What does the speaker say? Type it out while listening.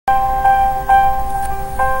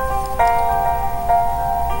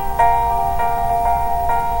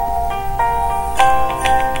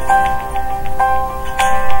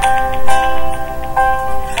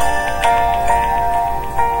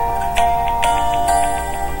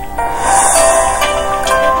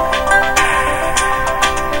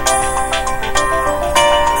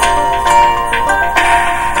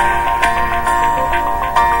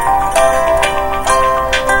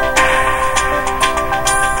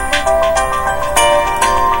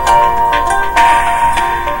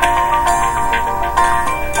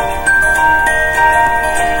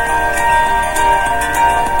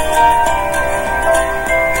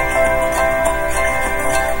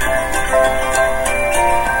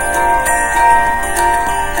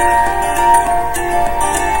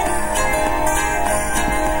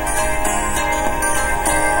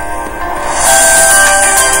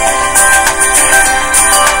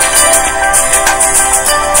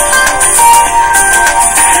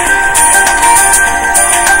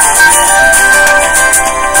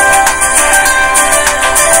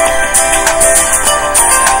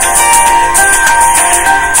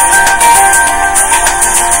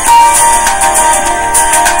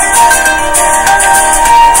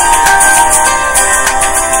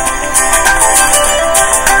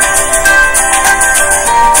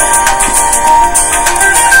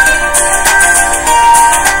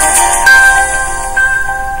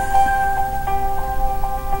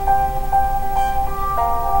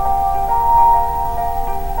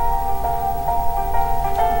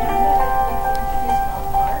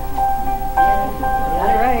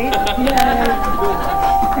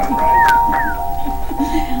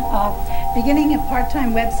Beginning a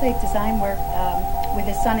part-time website design work with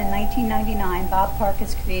his son in 1999, Bob Park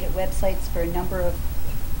has created websites for a number of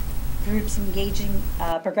groups engaging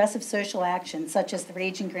progressive social action, such as the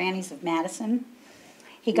Raging Grannies of Madison.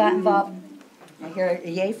 He got involved. I hear a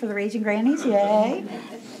yay for the Raging Grannies, yay.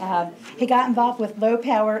 He got involved with low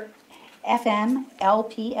power FM,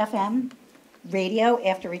 LPFM radio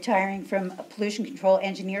after retiring from a pollution control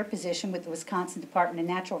engineer position with the Wisconsin Department of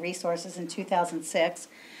Natural Resources in 2006.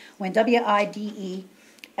 When WIDE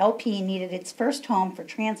LP needed its first home for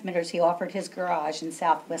transmitters, he offered his garage in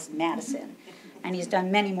southwest Madison. And he's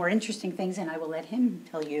done many more interesting things, and I will let him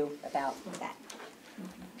tell you about that.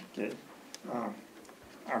 Okay.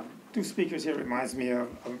 Our two speakers here reminds me of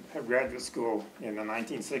graduate school in the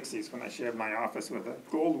 1960s when I shared my office with a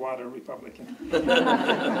Goldwater Republican.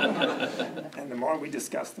 And the more we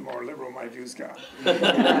discussed, the more liberal my views got.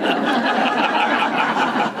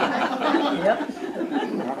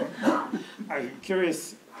 I'm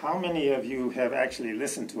curious, how many of you have actually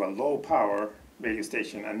listened to a low-power radio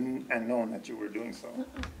station and known that you were doing so?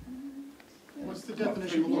 What's the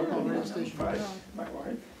definition of a low-power radio station? My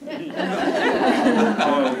wife.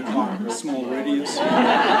 Small radius.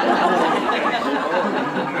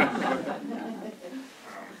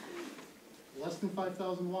 Less than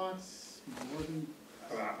 5,000 watts? More than...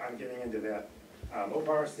 I'm getting into that.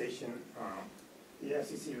 Low-power station, the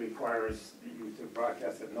FCC requires you to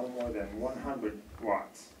broadcast at no more than 100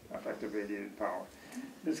 watts effective radiated power.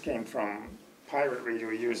 This came from pirate radio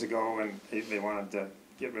years ago, and they wanted to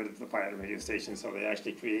get rid of the pirate radio station, so they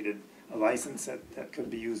actually created a license that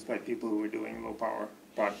could be used by people who were doing low-power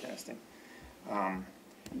broadcasting.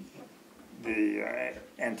 The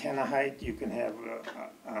antenna height, you can have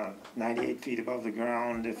 98 feet above the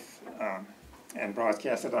ground and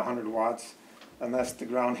broadcast at 100 watts, unless the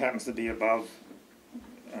ground happens to be above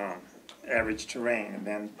average terrain. And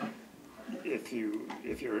then you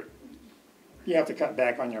have to cut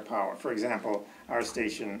back on your power. For example, our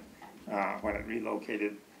station, when it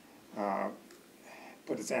relocated,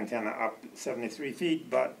 put its antenna up 73 feet,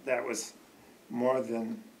 but that was more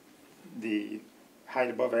than the height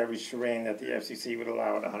above average terrain that the FCC would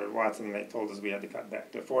allow at 100 watts, and they told us we had to cut back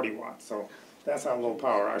to 40 watts. So that's how low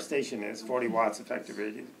power our station is, 40 watts effective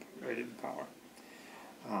rated power.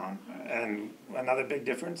 And another big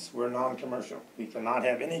difference, we're non-commercial. We cannot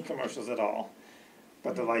have any commercials at all,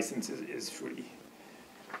 but the license is free.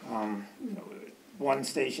 One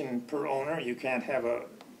station per owner. You can't have a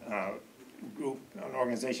group, an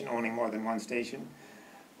organization owning more than one station.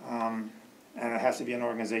 And it has to be an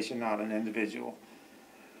organization, not an individual.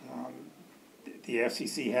 The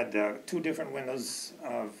FCC had two different windows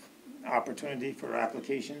of opportunity for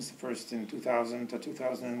applications, first in 2000 to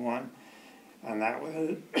 2001, and that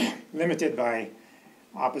was limited by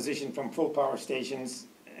opposition from full power stations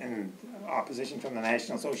and opposition from the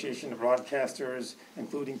National Association of Broadcasters,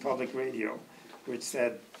 including public radio, which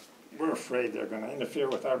said, we're afraid they're going to interfere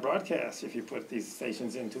with our broadcasts if you put these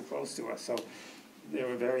stations in too close to us. So they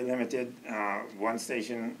were very limited. One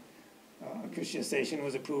station, a Christian station,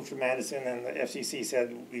 was approved for Madison, and the FCC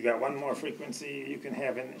said, we got one more frequency you can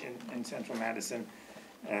have in central Madison,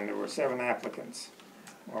 and there were 7 applicants.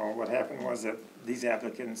 Well, what happened was that these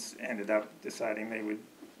applicants ended up deciding they would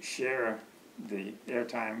share the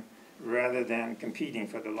airtime rather than competing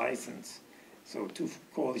for the license. So 2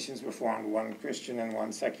 coalitions were formed, one Christian and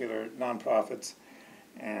one secular nonprofits,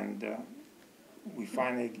 and we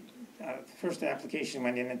finally, the first application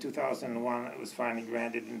went in 2001, it was finally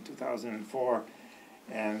granted in 2004,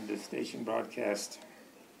 and the station broadcast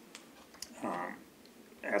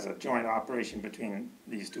as a joint operation between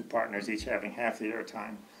these 2 partners, each having half the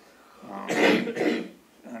airtime,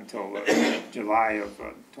 until July of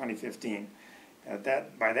 2015.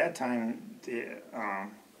 By that time, the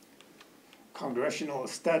congressional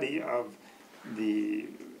study of the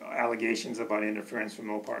allegations about interference from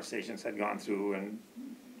low-power stations had gone through and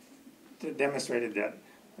demonstrated that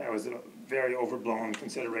that was a very overblown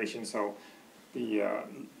consideration. So the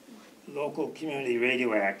Local Community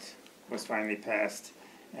Radio Act was finally passed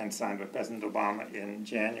and signed by President Obama in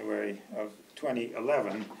January of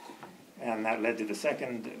 2011, and that led to the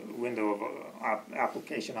second window of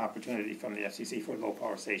application opportunity from the FCC for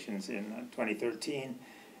low-power stations in 2013,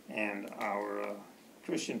 and our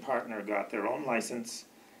Christian partner got their own license.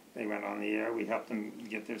 They went on the air. We helped them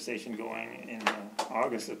get their station going in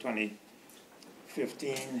August of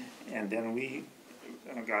 2015, and then we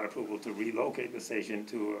got approval to relocate the station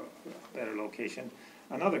to a better location,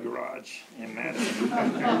 another garage in Madison.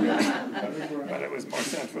 But it was more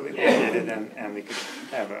centrally located, and we could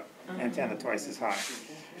have an antenna twice as high.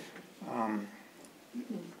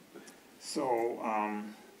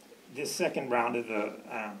 this second round of the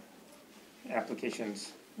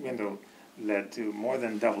applications window led to more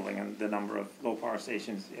than doubling in the number of low power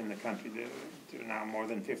stations in the country. There are now more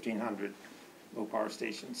than 1,500 low power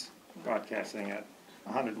stations broadcasting at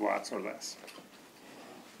 100 watts or less.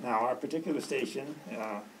 Now, our particular station,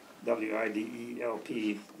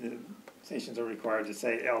 WIDELP, the stations are required to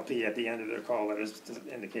say LP at the end of their call letters to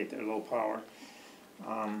indicate their low power.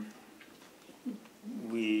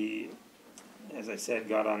 We, as I said,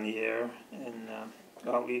 got on the air, and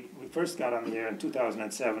well, we first got on the air in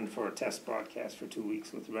 2007 for a test broadcast for 2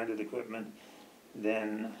 weeks with rented equipment.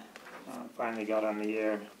 Then finally got on the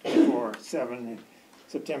air 24/7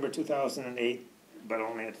 September 2008, but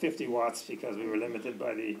only at 50 watts because we were limited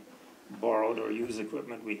by the borrowed or used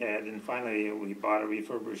equipment we had. And finally, we bought a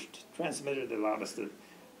refurbished transmitter that allowed us to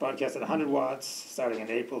broadcast at 100 watts starting in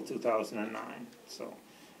April 2009. So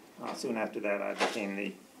soon after that, I became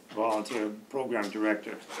the volunteer program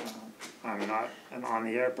director. I'm not an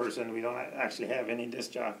on-the-air person. We don't actually have any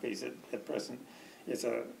disc jockeys at present. It's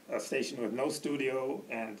a station with no studio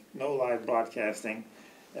and no live broadcasting.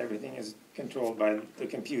 Everything is controlled by the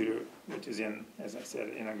computer, which is in, as I said,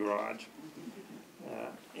 in a garage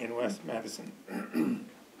in West Madison.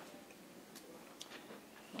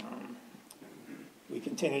 We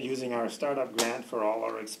continued using our startup grant for all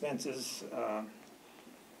our expenses.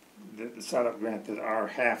 The startup grant that our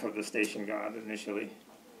half of the station got initially,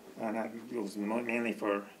 and that was mainly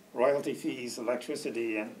for royalty fees,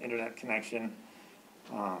 electricity, and internet connection.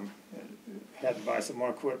 Had to buy some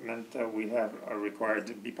more equipment. We are required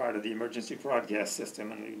to be part of the emergency broadcast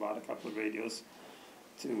system, and we bought a couple of radios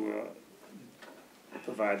to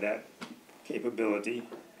provide that capability.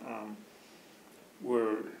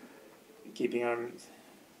 We're keeping our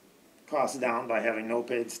costs down by having no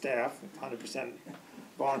paid staff, 100%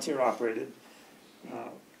 volunteer operated.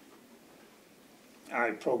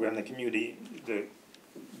 I program the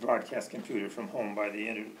broadcast computer from home by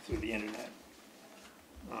through the internet.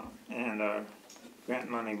 And our grant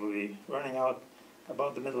money will be running out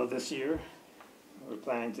about the middle of this year. We're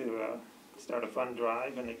planning to start a fund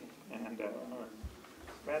drive and are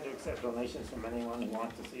glad to accept donations from anyone who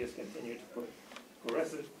wants to see us continue to put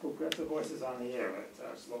progressive voices on the air. That's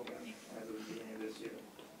our slogan as of the beginning of this year.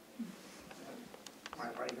 My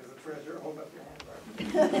wife is a treasurer. Hold up your hand,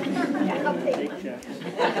 Barbara. Take check.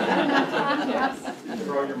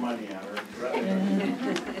 Throw your money at her.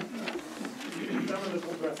 Some of the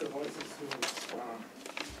progressive voices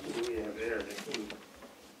who we have aired include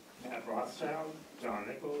Matt Rothschild, John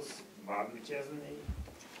Nichols, Bob McChesney,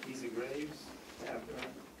 Lisa Graves,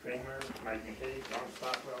 Catherine Kramer, Mike McKay, John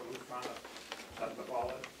Stockwell, Ruth Connor, Doug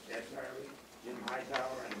Paulett, Ed Harley, Jim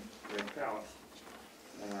Hightower, and Greg Callis.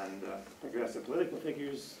 And progressive political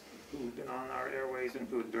figures who've been on our airways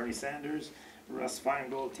include Bernie Sanders, Russ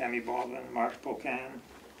Feingold, Tammy Baldwin, Mark Pocan,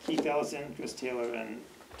 Keith Ellison, Chris Taylor, and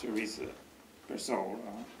Teresa Berceau,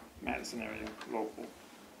 Madison area local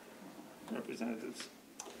representatives.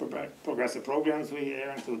 Progressive programs we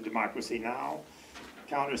air include Democracy Now!,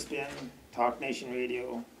 Counterspin, Talk Nation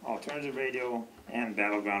Radio, Alternative Radio, and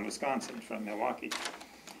Battleground Wisconsin from Milwaukee,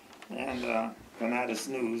 and Ganadas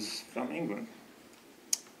News from England.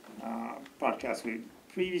 Podcasts we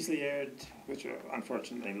previously aired, which are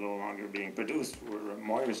unfortunately no longer being produced, were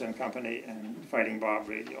Moyers and Company and Fighting Bob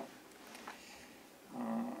Radio.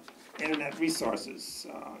 Internet resources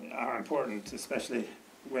are important, especially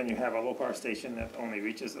when you have a low power station that only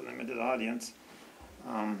reaches a limited audience.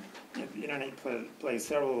 The internet plays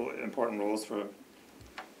several important roles for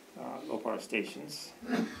low power stations.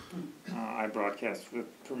 I broadcast with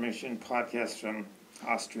permission podcasts from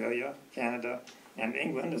Australia, Canada, and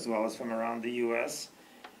England, as well as from around the U.S.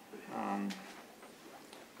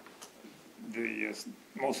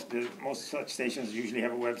 Most such stations usually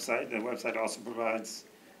have a website. The website also provides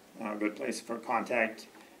a good place for contact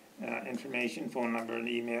information, phone number and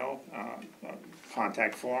email,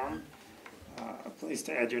 contact form, a place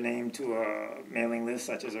to add your name to a mailing list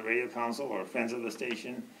such as a radio council or friends of the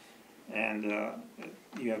station, and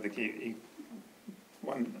you have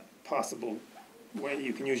one possible way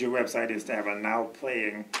you can use your website is to have a now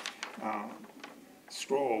playing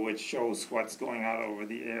scroll which shows what's going on over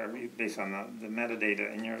the air based on the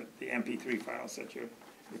metadata in the MP3 files that you're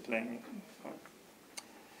playing.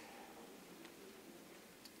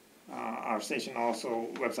 Our station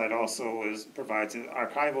website also provides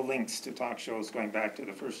archival links to talk shows going back to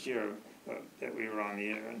the first year that we were on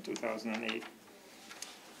the air in 2008.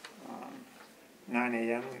 9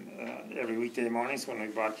 a.m. Every weekday mornings when we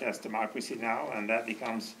broadcast Democracy Now!, and that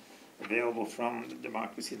becomes available from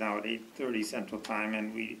Democracy Now! At 8:30 Central Time,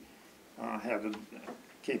 and we have the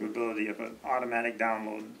capability of an automatic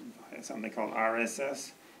download, something called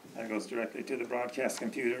RSS, that goes directly to the broadcast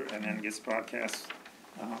computer and then gets broadcast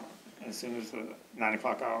as soon as the 9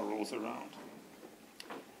 o'clock hour rolls around.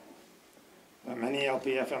 Many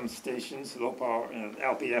LPFM stations, low power,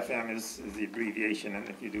 LPFM is the abbreviation, and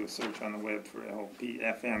if you do a search on the web for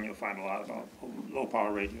LPFM, you'll find a lot about low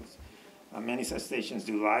power radios. Many such stations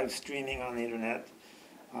do live streaming on the internet,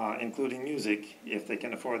 including music, if they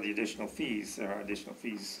can afford the additional fees. There are additional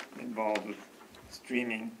fees involved with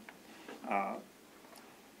streaming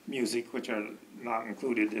music, which are not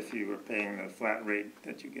included if you are paying the flat rate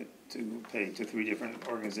that you get to pay to 3 different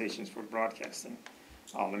organizations for broadcasting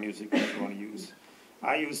all the music that you want to use.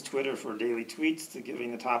 I use Twitter for daily tweets to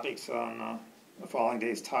giving the topics on the following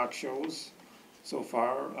day's talk shows. So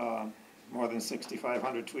far, more than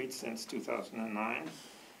 6,500 tweets since 2009.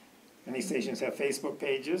 Many stations have Facebook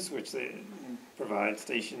pages, which they provide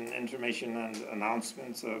station information and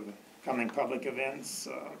announcements of coming public events,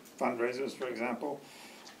 fundraisers, for example,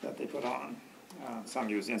 that they put on. Some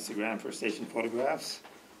use Instagram for station photographs.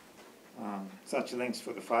 Such links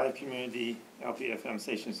for the 5 community LPFM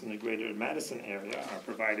stations in the greater Madison area are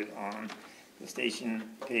provided on the station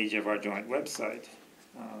page of our joint website.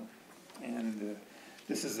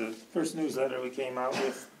 This is the first newsletter we came out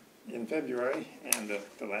with in February, and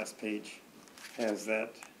the last page has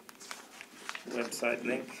that website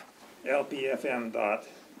link,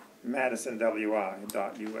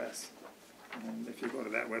 lpfm.madisonwi.us. And if you go to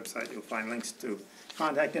that website, you'll find links to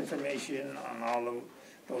contact information on all of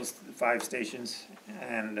those 5 stations,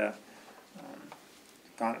 and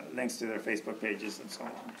links to their Facebook pages and so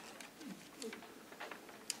on.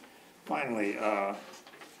 Finally,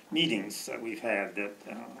 meetings that we've had that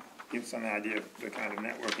give some idea of the kind of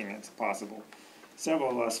networking that's possible.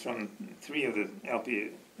 Several of us from 3 of the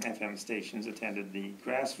LPFM stations attended the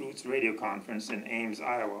Grassroots radio conference in Ames,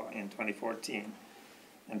 Iowa in 2014,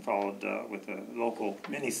 and followed with a local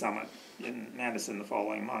mini-summit in Madison the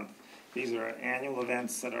following month. These are annual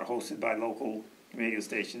events that are hosted by local radio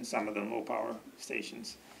stations, some of them low-power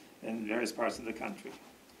stations, in various parts of the country.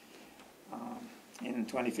 In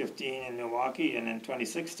 2015 in Milwaukee and in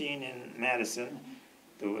 2016 in Madison,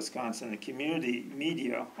 the Wisconsin Community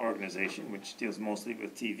Media Organization, which deals mostly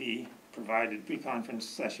with TV, provided pre-conference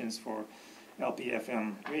sessions for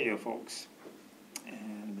LPFM radio folks.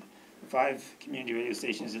 And the 5 community radio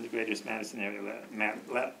stations in the greater Madison area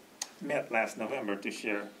met last November to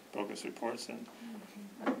share progress reports, and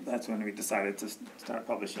that's when we decided to start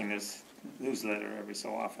publishing this newsletter every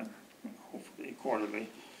so often, hopefully quarterly.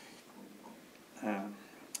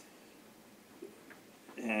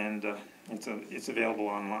 It's available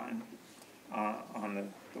online on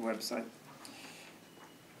the website.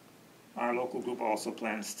 Our local group also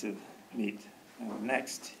plans to meet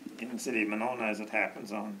next in the city of Monona, as it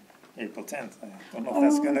happens, on April 10th. I don't know if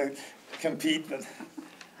that's going to compete, but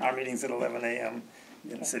our meeting's at 11 a.m.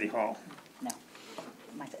 in City Hall. No.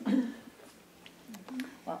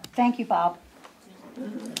 Well, thank you, Bob.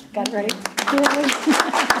 Got it ready?